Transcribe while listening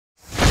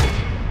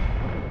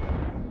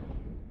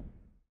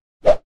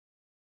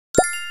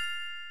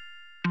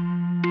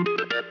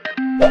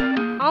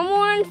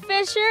Warren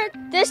Fisher.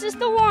 This is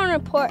the Warren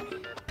Report.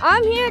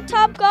 I'm here at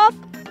Topgolf.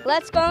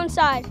 Let's go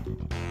inside.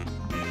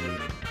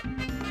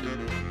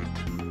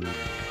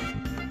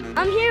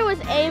 I'm here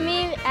with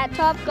Amy at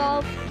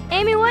Topgolf.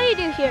 Amy, what do you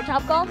do here at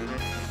Topgolf?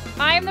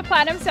 I am the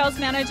Platinum Sales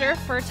Manager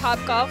for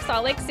Topgolf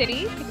Salt Lake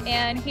City,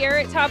 and here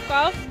at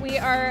Topgolf we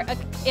are an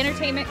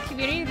entertainment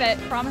community that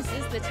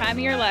promises the time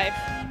of your life.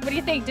 What do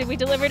you think? Did we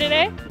deliver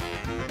today?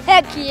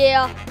 Heck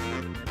yeah!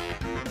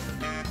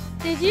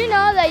 Did you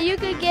know that you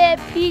could get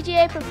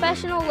PGA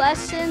professional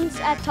lessons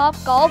at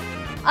Topgolf?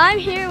 I'm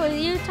here with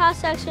Utah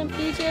Section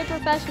PGA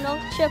Professional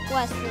Chip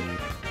Wesley.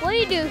 What do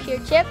you do here,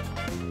 Chip?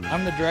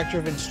 I'm the Director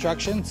of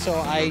Instruction, so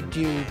I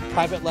do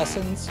private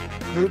lessons,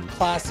 group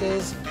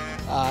classes,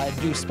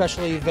 do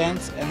special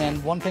events, and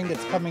then one thing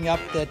that's coming up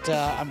that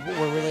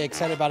we're really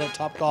excited about at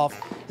Topgolf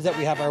is that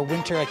we have our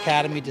Winter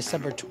Academy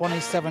December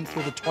 27th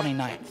through the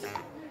 29th.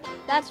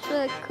 That's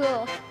really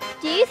cool.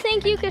 Do you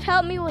think you could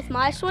help me with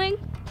my swing?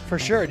 For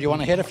sure. Do you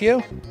want to hit a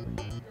few?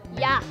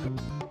 Yeah.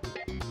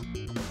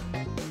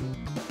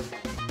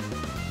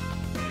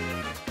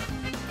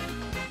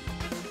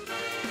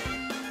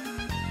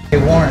 Hey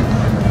Warren,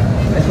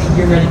 I think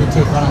you're ready to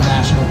take on a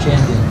national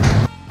champion.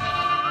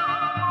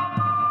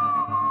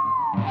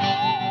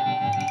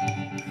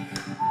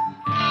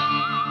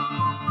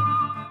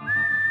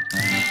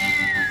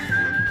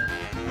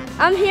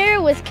 I'm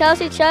here with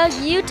Kelsey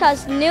Chugg,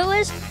 Utah's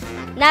newest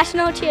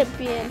national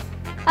champion.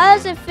 How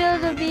does it feel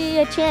to be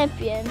a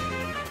champion?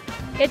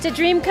 It's a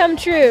dream come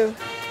true.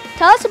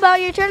 Tell us about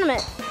your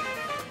tournament.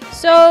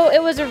 So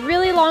it was a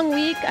really long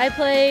week. I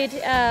played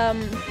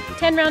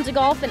 10 rounds of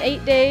golf in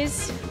 8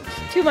 days.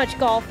 Too much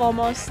golf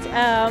almost.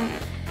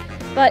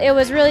 But it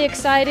was really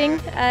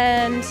exciting,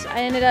 and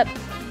I ended up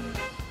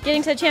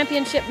getting to the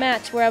championship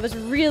match where I was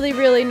really,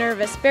 really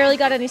nervous. Barely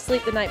got any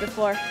sleep the night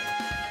before.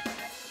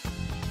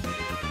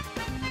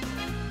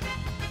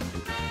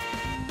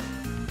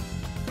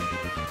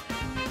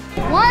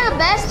 One of the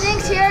best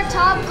things here at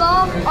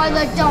Topgolf are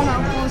the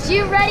donut holes.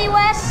 You ready,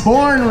 Wes?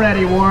 Born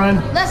ready, Warren.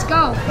 Let's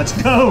go. Let's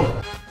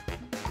go.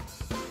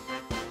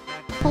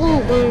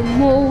 Holy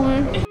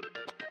moly.